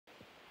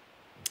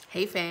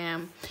Hey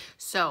fam,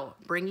 so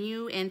bringing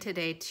you in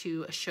today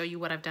to show you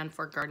what I've done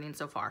for gardening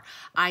so far.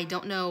 I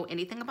don't know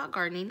anything about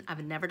gardening.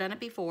 I've never done it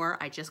before.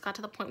 I just got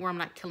to the point where I'm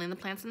not killing the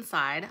plants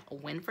inside. A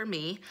win for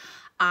me.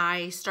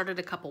 I started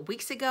a couple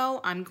weeks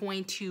ago. I'm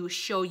going to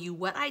show you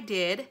what I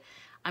did.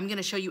 I'm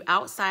gonna show you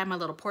outside my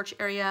little porch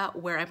area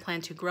where I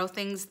plan to grow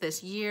things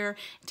this year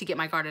to get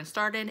my garden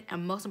started.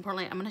 And most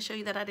importantly, I'm gonna show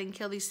you that I didn't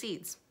kill these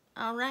seeds.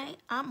 All right,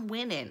 I'm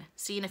winning.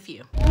 See you in a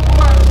few.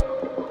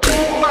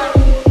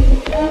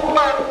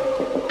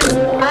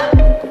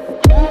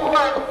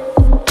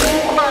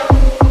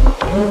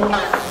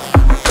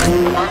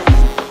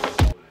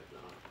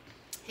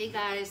 Hey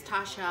guys,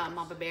 Tasha,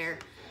 Mama Bear,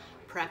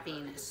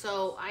 prepping.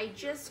 So I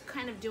just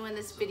kind of doing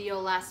this video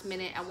last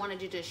minute. I wanted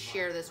to just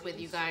share this with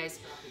you guys.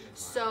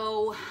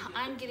 So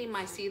I'm getting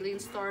my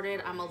seedlings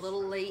started. I'm a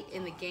little late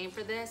in the game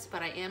for this,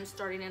 but I am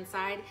starting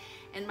inside,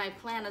 and my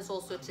plan is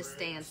also to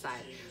stay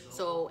inside.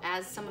 So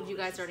as some of you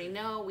guys already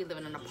know, we live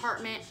in an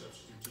apartment,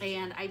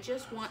 and I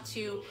just want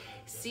to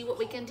see what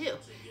we can do.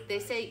 They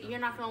say you're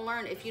not gonna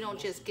learn if you don't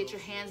just get your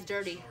hands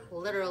dirty,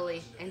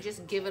 literally, and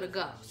just give it a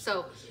go.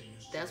 So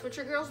that's what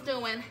your girl's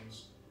doing.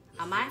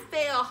 I might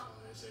fail,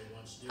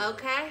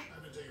 okay?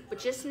 But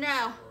just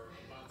know,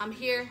 I'm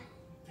here,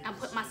 I'm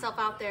putting myself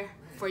out there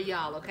for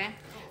y'all, okay?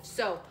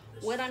 So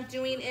what I'm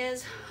doing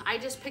is, I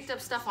just picked up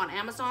stuff on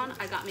Amazon.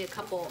 I got me a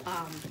couple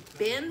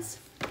bins.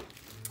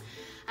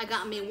 I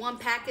got me one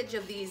package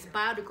of these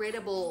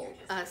biodegradable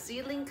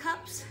seedling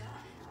cups.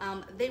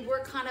 They were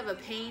kind of a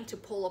pain to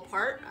pull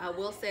apart, I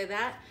will say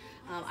that.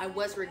 I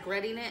was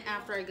regretting it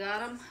after I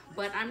got them,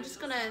 but I'm just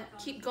gonna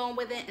keep going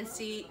with it and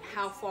see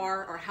how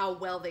far or how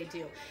well they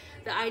do.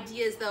 The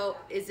idea is though,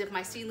 is if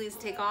my seedlings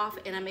take off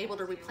and I'm able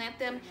to replant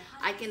them,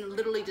 I can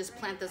literally just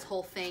plant this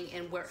whole thing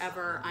in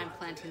wherever I'm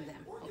planting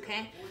them,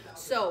 okay?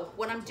 So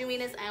what I'm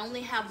doing is I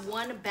only have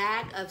one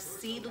bag of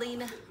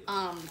seedling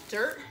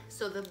dirt.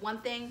 So the one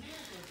thing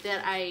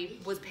that I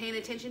was paying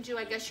attention to,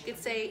 I guess you could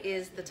say,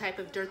 is the type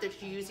of dirt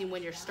that you're using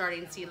when you're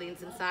starting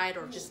seedlings inside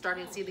or just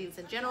starting seedlings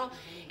in general.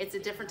 It's a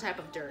different type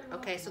of dirt,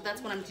 okay? So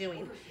that's what I'm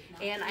doing.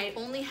 And I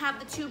only have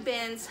the 2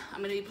 bins.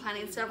 I'm gonna be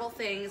planting several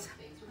things.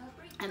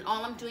 And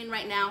all I'm doing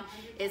right now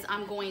is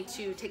I'm going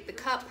to take the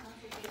cup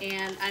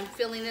and I'm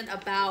filling it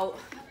about,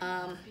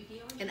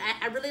 and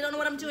I really don't know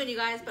what I'm doing, you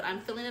guys, but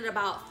I'm filling it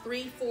about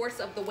 3/4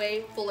 of the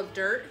way full of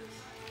dirt.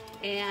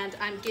 And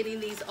I'm getting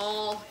these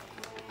all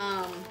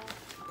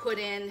put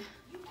in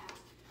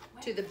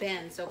to the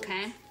bins,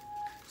 okay?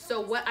 So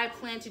what I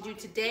plan to do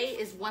today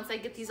is once I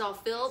get these all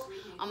filled,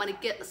 I'm gonna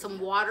get some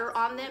water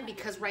on them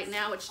because right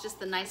now it's just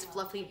the nice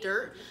fluffy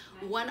dirt.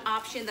 One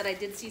option that I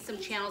did see some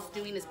channels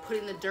doing is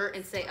putting the dirt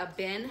in, say, a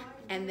bin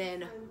and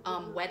then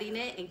wetting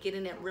it and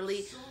getting it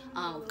really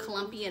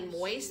clumpy and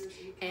moist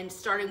and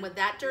starting with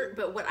that dirt.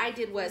 But what I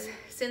did was,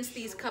 since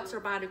these cups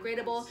are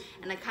biodegradable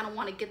and I kind of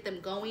want to get them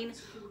going,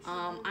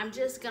 I'm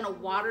just gonna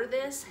water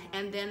this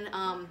and then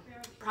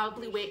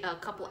probably wait a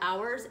couple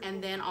hours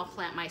and then I'll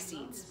plant my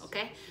seeds,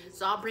 okay?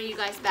 So I'll bring you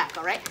guys back,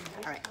 all right?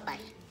 All right, bye.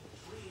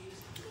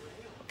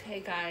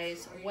 Okay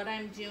guys, what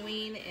I'm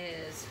doing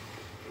is,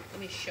 let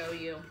me show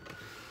you.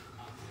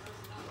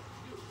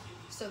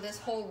 So this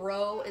whole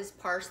row is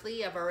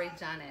parsley. I've already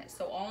done it.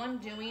 So all I'm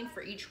doing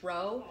for each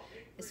row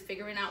is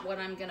figuring out what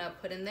I'm gonna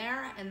put in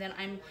there, and then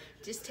I'm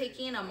just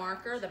taking a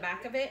marker, the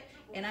back of it,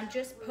 and I'm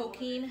just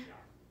poking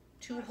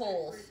 2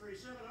 holes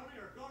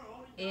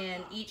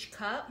in each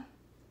cup.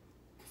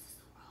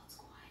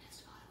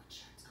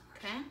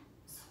 Okay,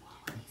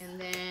 and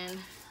then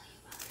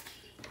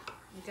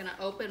I'm gonna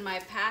open my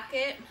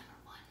packet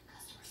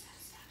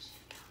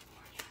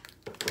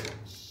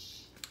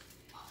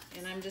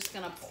and I'm just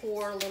gonna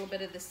pour a little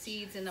bit of the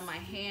seeds into my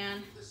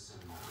hand.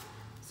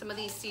 Some of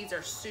these seeds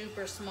are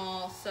super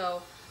small,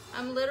 so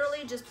I'm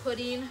literally just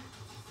putting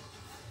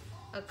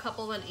a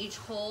couple in each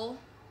hole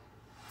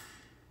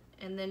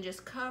and then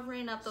just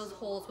covering up those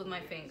holes with my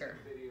finger.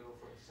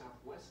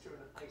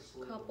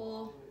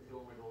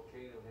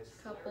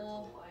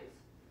 Couple.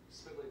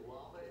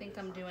 I think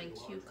I'm doing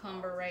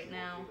cucumber right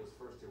now.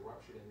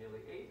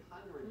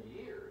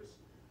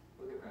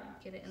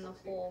 Get it in the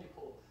hole.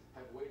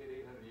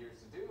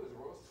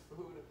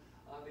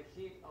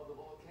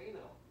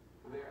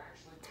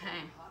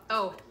 Okay.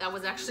 Oh, that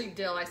was actually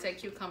dill. I said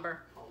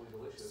cucumber.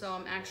 So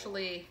I'm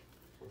actually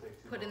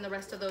putting the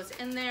rest of those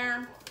in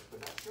there.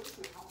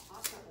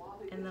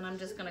 And then I'm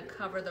just going to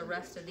cover the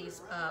rest of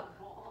these up,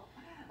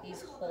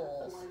 these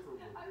holes.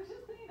 I was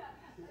just thinking that,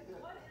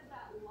 what is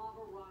that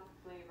lava rock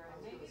flavor?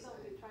 Maybe they'll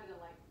try to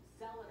like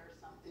sell it or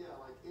something. Yeah,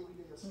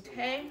 like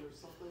okay.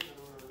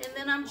 And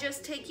then I'm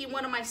just taking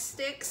one of my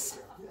sticks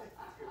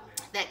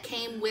that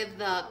came with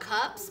the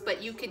cups,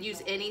 but you could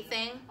use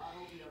anything.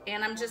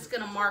 And I'm just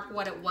gonna mark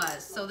what it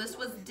was. So this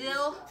was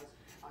dill.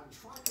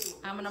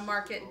 I'm gonna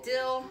mark it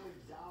dill,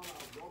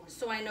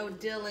 so I know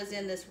dill is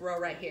in this row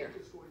right here.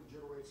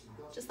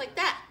 Just like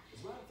that.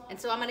 And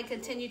so I'm gonna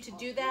continue to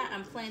do that.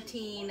 I'm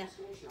planting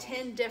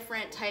 10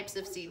 different types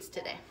of seeds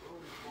today.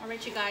 All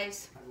right, you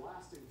guys.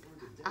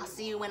 I'll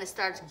see you when it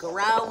starts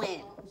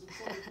growing.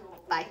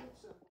 Bye.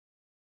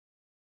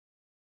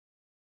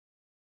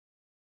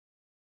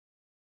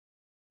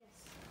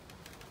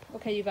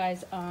 Okay, you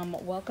guys,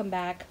 welcome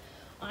back.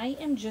 I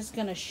am just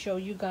gonna show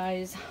you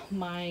guys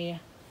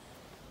my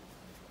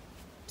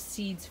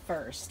seeds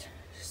first.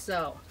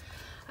 So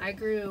I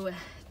grew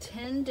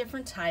 10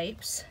 different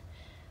types.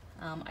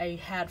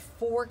 I had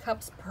 4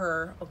 cups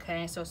per,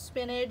 okay? So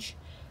spinach,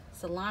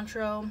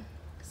 cilantro,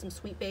 some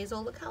sweet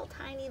basil, look how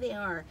tiny they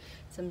are,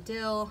 some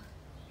dill,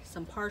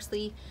 some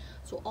parsley.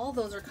 So all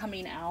those are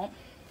coming out.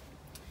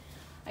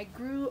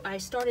 I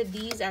started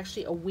these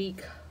actually a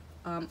week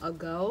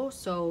ago.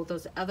 So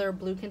those other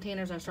blue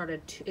containers I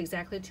started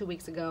exactly 2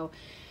 weeks ago.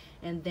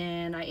 And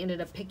then I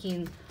ended up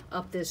picking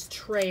up this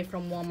tray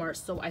from Walmart.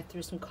 So I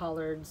threw some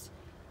collards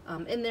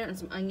in there and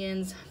some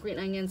onions, green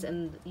onions,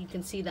 and you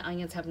can see the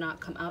onions have not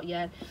come out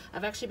yet.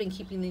 I've actually been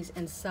keeping these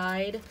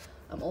inside,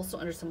 also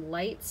under some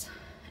lights,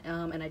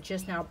 and I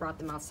just now brought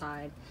them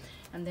outside.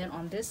 And then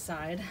on this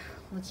side,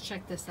 let's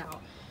check this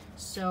out.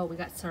 So we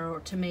got some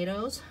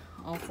tomatoes,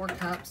 all 4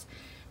 cups.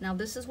 Now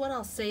this is what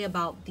I'll say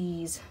about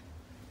these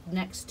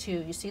next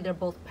 2. You see they're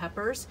both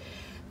peppers.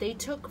 They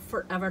took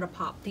forever to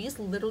pop. These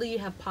literally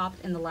have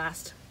popped in the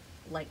last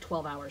like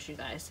 12 hours, you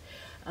guys.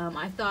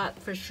 I thought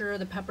for sure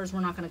the peppers were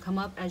not going to come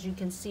up. As you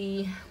can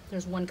see,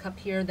 there's 1 cup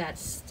here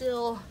that's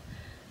still,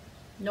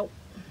 nope,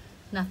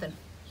 nothing.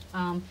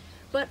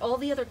 But all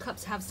the other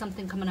cups have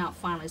something coming out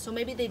finally. So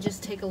maybe they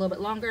just take a little bit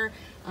longer.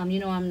 You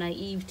know, I'm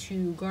naive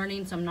to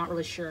gardening, so I'm not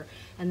really sure.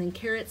 And then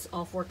carrots,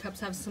 all 4 cups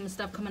have some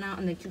stuff coming out.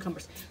 And then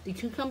cucumbers. The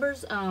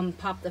cucumbers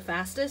pop the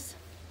fastest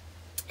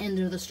and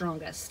they're the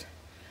strongest.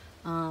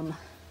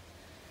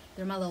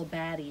 They're my little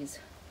baddies.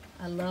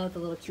 I love the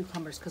little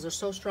cucumbers because they're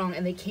so strong,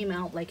 and they came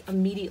out like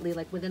immediately,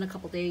 like within a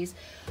couple days.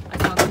 I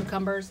saw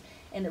cucumbers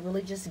and it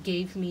really just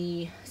gave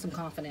me some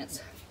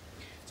confidence.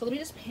 So let me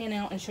just pan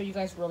out and show you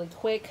guys really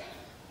quick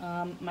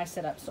my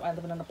setup. So I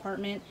live in an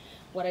apartment.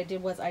 What I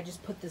did was I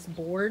just put this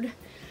board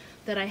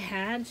that I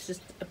had,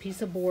 just a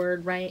piece of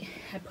board, right?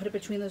 I put it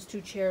between those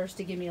 2 chairs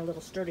to give me a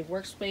little sturdy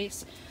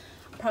workspace.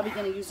 I'm probably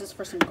going to use this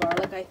for some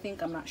garlic, I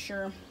think, I'm not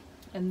sure.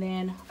 And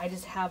then I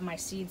just have my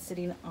seeds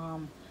sitting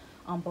on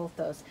both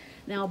those.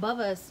 Now above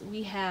us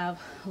we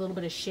have a little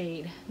bit of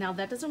shade. Now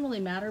that doesn't really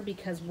matter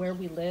because where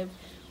we live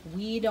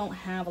we don't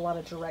have a lot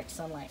of direct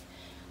sunlight.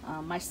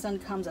 My sun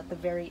comes at the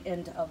very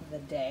end of the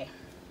day.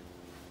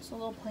 So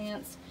little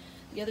plants.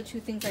 The other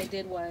 2 things I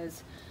did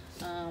was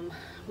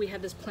we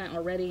had this plant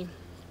already,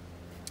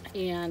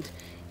 and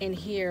in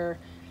here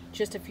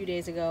just a few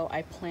days ago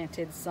I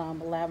planted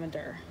some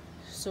lavender.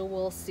 So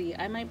we'll see.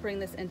 I might bring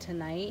this in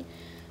tonight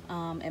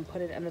and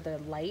put it under the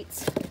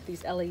lights,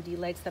 these LED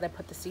lights that I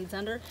put the seeds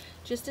under,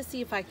 just to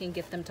see if I can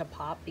get them to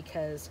pop,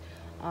 because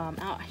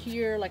out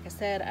here, like I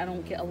said, I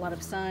don't get a lot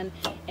of sun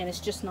and it's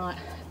just not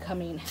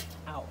coming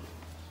out.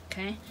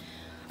 Okay.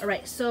 All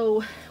right,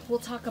 so we'll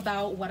talk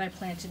about what I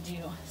plan to do.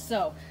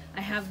 So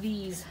I have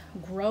these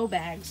grow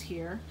bags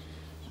here.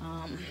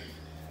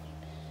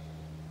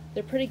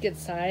 They're pretty good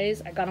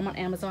size. I got them on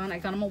Amazon. I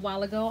got them a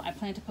while ago. I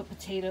plan to put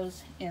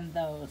potatoes in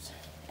those.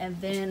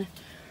 And then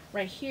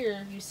right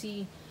here, you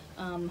see,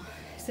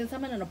 since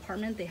I'm in an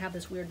apartment, they have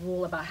this weird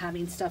rule about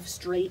having stuff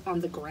straight on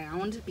the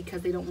ground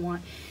because they don't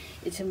want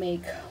it to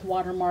make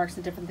watermarks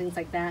and different things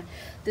like that.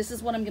 This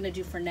is what I'm gonna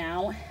do for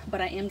now, but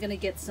I am gonna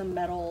get some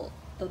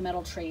the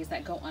metal trays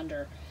that go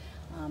under.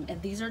 And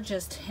these are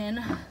just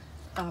 10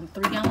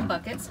 3-gallon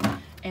buckets.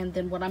 And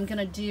then what I'm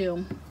gonna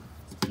do,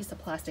 it's a piece of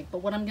plastic, but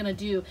what I'm gonna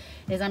do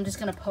is I'm just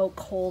gonna poke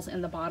holes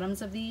in the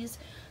bottoms of these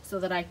so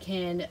that I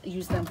can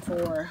use them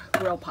for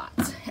grow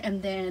pots.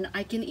 And then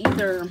I can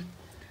either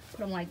put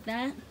them like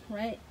that,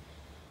 right,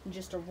 in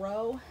just a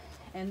row,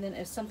 and then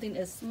if something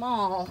is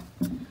small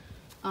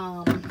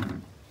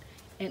and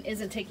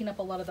isn't taking up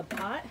a lot of the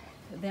pot,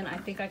 then I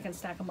think I can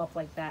stack them up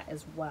like that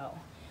as well.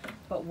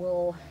 But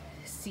we'll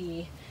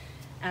see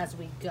as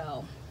we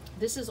go.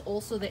 This is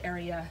also the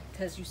area,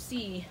 because you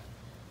see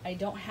I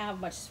don't have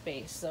much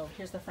space. So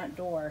here's the front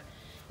door.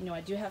 You know,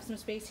 I do have some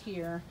space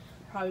here.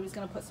 Probably was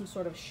going to put some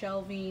sort of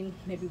shelving,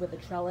 maybe with a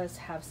trellis,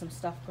 have some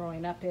stuff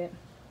growing up it,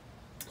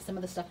 some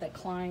of the stuff that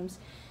climbs,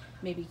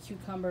 maybe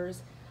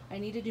cucumbers. I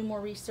need to do more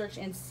research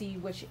and see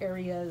which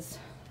areas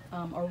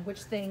or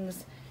which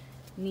things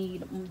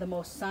need the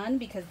most sun,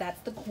 because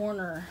that's the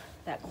corner.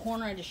 That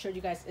corner I just showed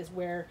you guys is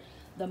where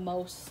the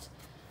most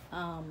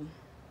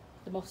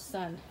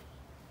sun,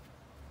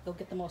 they'll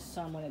get the most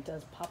sun when it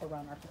does pop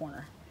around our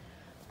corner.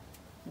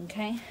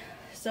 Okay,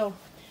 so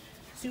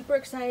super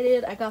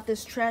excited. I got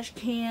this trash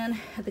can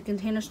at the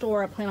Container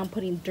Store. I plan on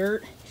putting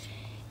dirt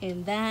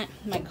in that,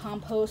 my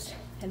compost,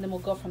 and then we'll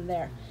go from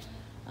there.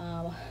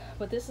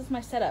 But this is my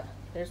setup.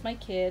 There's my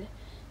kid.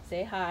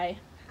 Say hi.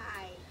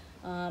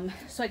 Hi.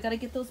 So I gotta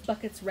get those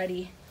buckets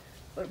ready.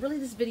 But really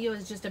this video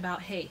is just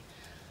about, hey,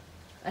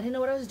 I didn't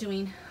know what I was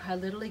doing. I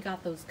literally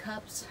got those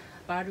cups,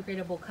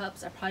 biodegradable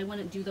cups. I probably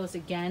wouldn't do those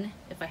again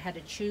if I had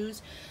to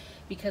choose,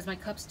 because my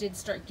cups did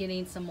start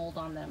getting some mold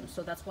on them.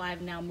 So that's why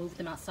I've now moved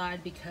them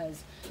outside,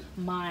 because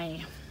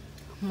my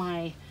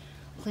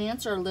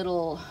plants are a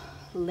little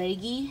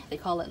leggy. They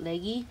call it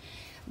leggy.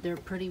 They're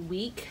pretty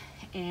weak.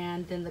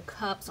 And then the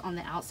cups on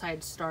the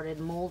outside started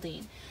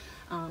molding.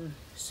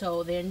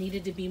 So there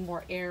needed to be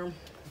more air,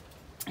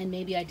 and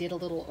maybe I did a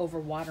little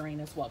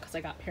overwatering as well because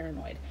I got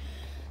paranoid.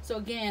 So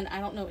again, I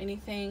don't know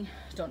anything,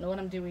 don't know what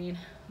I'm doing,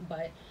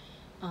 but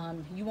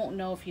you won't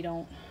know if you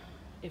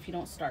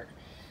don't start.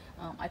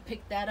 I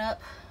picked that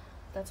up.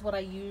 That's what I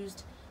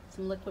used.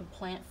 Some liquid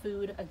plant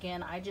food.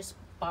 Again, I just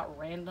bought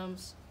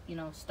randoms, you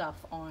know, stuff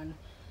on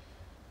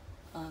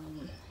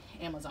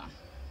Amazon.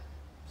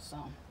 So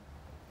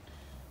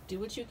do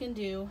what you can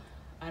do.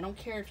 I don't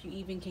care if you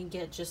even can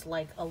get just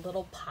like a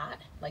little pot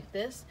like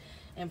this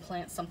and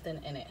plant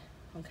something in it.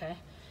 Okay,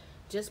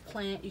 just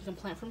plant. You can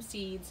plant from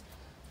seeds.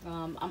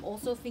 I'm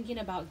also thinking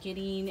about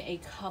getting a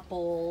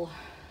couple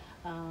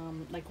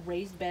like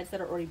raised beds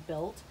that are already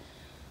built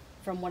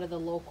from one of the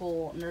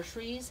local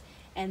nurseries,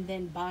 and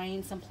then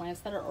buying some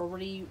plants that are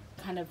already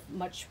kind of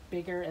much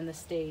bigger in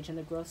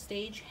the growth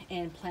stage,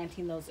 and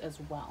planting those as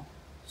well.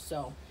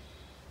 So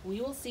we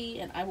will see,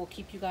 and I will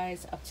keep you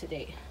guys up to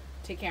date.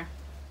 Take care.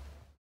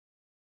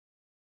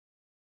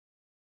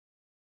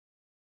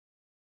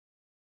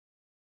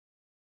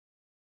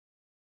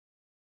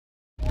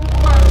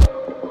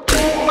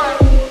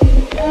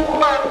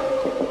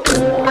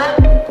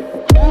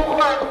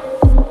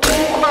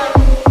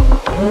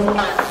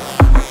 Bye.